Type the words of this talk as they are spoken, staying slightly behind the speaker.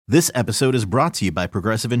This episode is brought to you by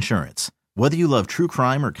Progressive Insurance. Whether you love true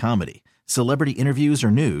crime or comedy, celebrity interviews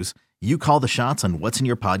or news, you call the shots on what's in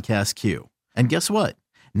your podcast queue. And guess what?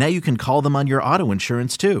 Now you can call them on your auto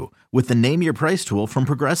insurance too with the Name Your Price tool from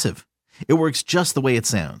Progressive. It works just the way it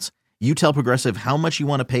sounds. You tell Progressive how much you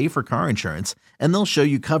want to pay for car insurance, and they'll show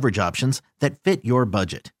you coverage options that fit your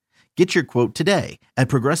budget. Get your quote today at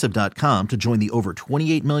Progressive.com to join the over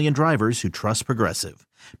 28 million drivers who trust Progressive.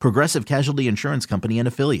 Progressive Casualty Insurance Company and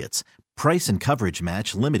Affiliates. Price and coverage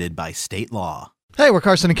match limited by state law. Hey, we're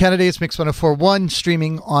Carson and Kennedy. It's Mix 104.1,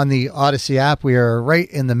 streaming on the Odyssey app. We are right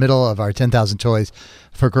in the middle of our 10,000 Toys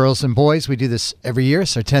for Girls and Boys. We do this every year.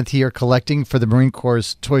 It's our 10th year collecting for the Marine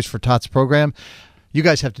Corps' Toys for Tots program. You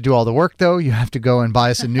guys have to do all the work, though. You have to go and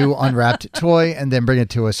buy us a new unwrapped toy and then bring it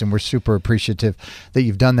to us, and we're super appreciative that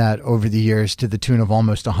you've done that over the years to the tune of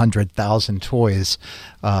almost 100,000 toys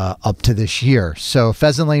up to this year. So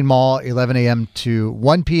Pheasant Lane Mall, 11 a.m. to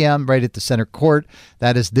 1 p.m. right at the center court.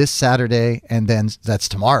 That is this Saturday, and then that's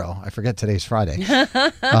tomorrow. I forget today's Friday.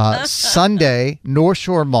 Sunday, North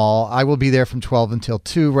Shore Mall. I will be there from 12 until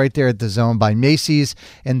 2 right there at the Zone by Macy's,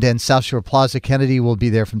 and then South Shore Plaza Kennedy will be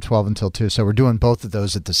there from 12 until 2. So we're doing both of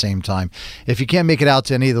those at the same time. If you can't make it out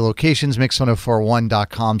to any of the locations,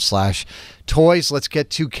 mix1041.com/toys. Let's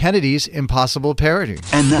get to Kennedy's Impossible Parody.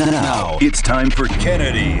 And now it's time for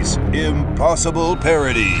Kennedy's Impossible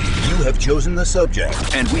Parody. You have chosen the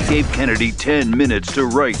subject, and we gave Kennedy 10 minutes to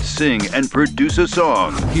write, sing, and produce a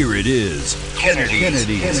song. Here it is.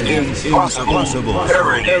 Kennedy's Impossible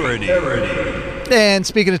Parody. And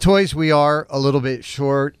speaking of toys, we are a little bit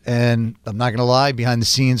short, and I'm not going to lie, behind the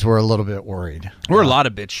scenes, we're a little bit worried. We're a lot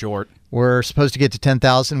of bits short. We're supposed to get to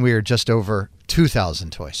 10,000. We are just over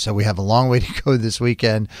 2,000 toys. So we have a long way to go this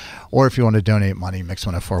weekend. Or if you want to donate money,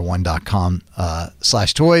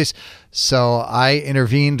 mix1041.com/toys. So I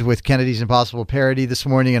intervened with Kennedy's Impossible Parody this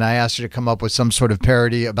morning, and I asked her to come up with some sort of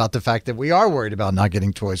parody about the fact that we are worried about not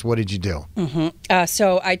getting toys. What did you do?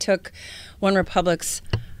 So I took One Republic's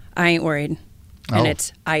I Ain't Worried. And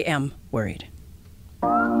it's I Am Worried. Oh,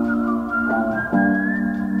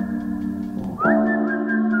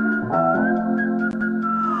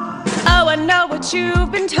 I know what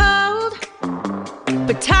you've been told,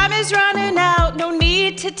 but time is running out. No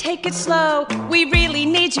need to take it slow. We really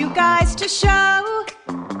need you guys to show.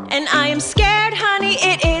 And I am scared, honey,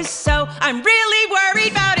 it is so. I'm really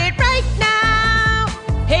worried about it right now.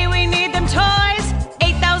 Hey, we need them toys.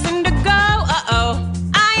 8,000 to go. Uh-oh.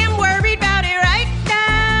 I am worried about it right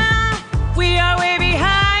now. We are way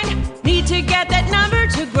behind. Need to get that number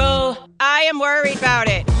to grow. I am worried about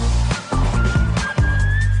it.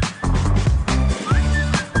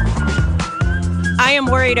 I am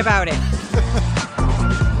worried about it.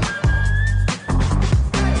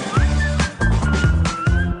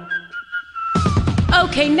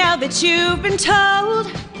 Okay, now that you've been told,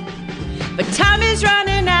 but time is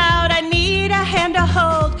running out. I need a hand to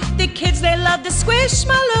hold. The kids, they love the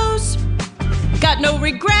Squishmallows. Got no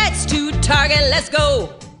regrets to Target, let's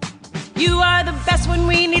go. You are the best when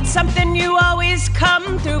we need something, you always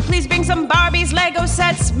come through. Please bring some Barbies, Lego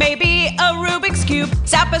sets, maybe a Rubik's Cube.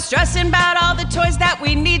 Stop us stressing about all the toys that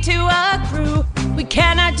we need to accrue. We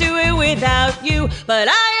cannot do it without you, but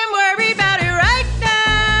I am worried about it right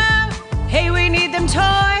now. Hey, we need them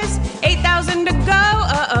toys, 8,000 to go,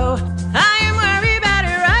 uh-oh. I am worried about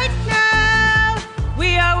it right now.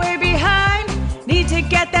 We are way behind, need to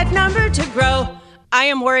get that number to grow. I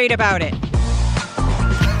am worried about it.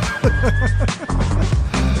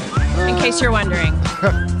 In case you're wondering,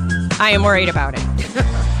 I am worried about it.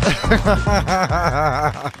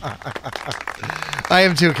 I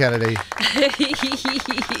am too, Kennedy.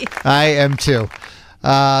 I am too.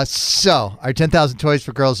 So, our 10,000 Toys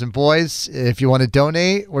for Girls and Boys. If you want to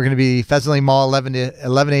donate, we're going to be Pheasant Lane Mall 11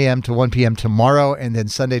 a.m. to 1 p.m. tomorrow, and then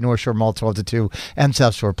Sunday, North Shore Mall 12 to 2, and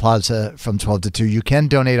South Shore Plaza from 12 to 2. You can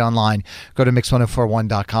donate online. Go to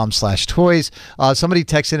mix1041.com/toys. Somebody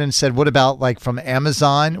texted in and said, what about like from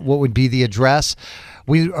Amazon? What would be the address?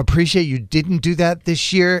 We appreciate you didn't do that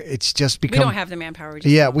this year. It's just become... We don't have the manpower.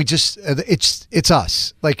 We just it's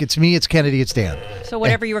us. Like, it's me, it's Kennedy, it's Dan. So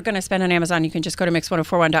whatever you were going to spend on Amazon, you can just go to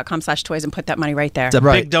mix1041.com/toys and put that money right there. It's a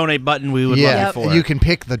big donate button we would love you for. You can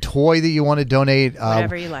pick the toy that you want to donate.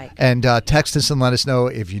 Whatever you like. And text us and let us know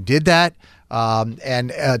if you did that.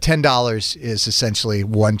 And $10 is essentially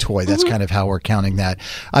one toy. That's kind of how we're counting that.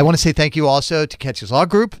 I want to say thank you also to Catches Law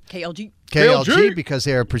Group. KLG, because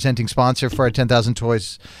they are presenting sponsor for our 10,000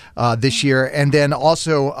 Toys this year. And then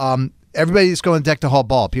also everybody's going deck the hall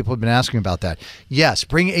ball. People have been asking about that. Yes,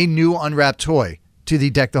 bring a new unwrapped toy. to the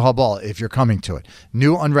Deck the Hall Ball if you're coming to it.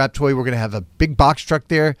 New unwrapped toy. We're going to have a big box truck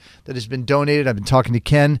there that has been donated. I've been talking to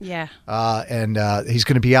Ken. Yeah. And he's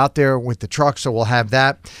going to be out there with the truck, so we'll have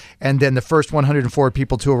that. And then the first 104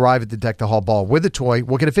 people to arrive at the Deck the Hall Ball with a toy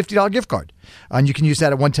will get a $50 gift card. And you can use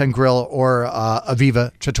that at 110 Grill or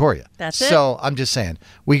Aviva Trattoria. That's it. So I'm just saying,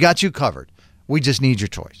 we got you covered. We just need your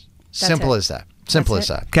toys. Simple as that. Simple as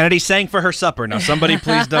that. Kennedy sang for her supper. Now somebody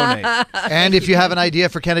please donate. And if you have an idea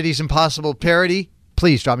for Kennedy's Impossible parody,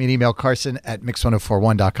 please drop me an email,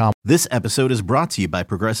 Carson@mix1041.com. This episode is brought to you by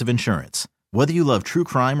Progressive Insurance. Whether you love true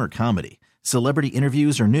crime or comedy, celebrity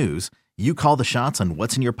interviews or news, you call the shots on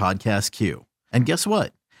what's in your podcast queue. And guess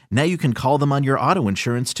what? Now you can call them on your auto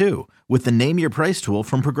insurance too with the Name Your Price tool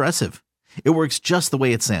from Progressive. It works just the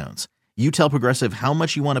way it sounds. You tell Progressive how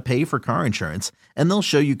much you want to pay for car insurance, and they'll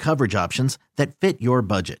show you coverage options that fit your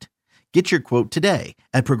budget. Get your quote today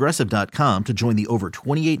at Progressive.com to join the over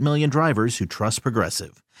 28 million drivers who trust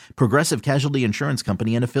Progressive. Progressive Casualty Insurance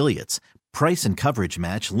Company and Affiliates. Price and coverage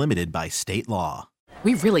match limited by state law.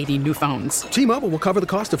 We really need new phones. T-Mobile will cover the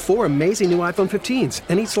cost of 4 amazing new iPhone 15s,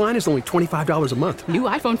 and each line is only $25 a month. New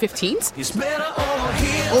iPhone 15s? It's better over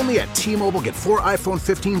here. Only at T-Mobile, get 4 iPhone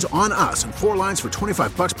 15s on us and 4 lines for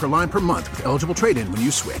 $25 per line per month with eligible trade-in when you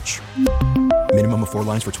switch. Minimum of 4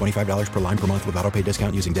 lines for $25 per line per month with autopay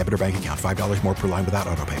discount using debit or bank account. $5 more per line without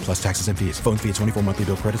autopay, plus taxes and fees. Phone fee at 24 monthly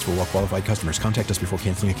bill credits for well-qualified customers. Contact us before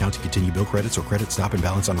canceling account to continue bill credits or credit stop and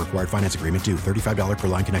balance on required finance agreement due. $35 per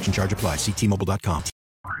line connection charge applies. See T-Mobile.com.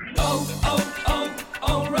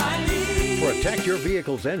 O'Reilly. Protect your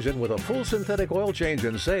vehicle's engine with a full synthetic oil change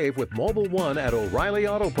and save with Mobil 1 at O'Reilly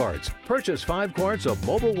Auto Parts. Purchase 5 quarts of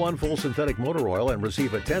Mobil 1 full synthetic motor oil and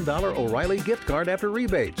receive a $10 O'Reilly gift card after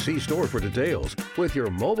rebate. See store for details. With your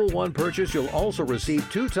Mobil 1 purchase, you'll also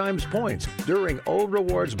receive 2 times points during O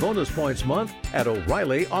Rewards Bonus Points Month at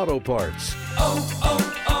O'Reilly Auto Parts.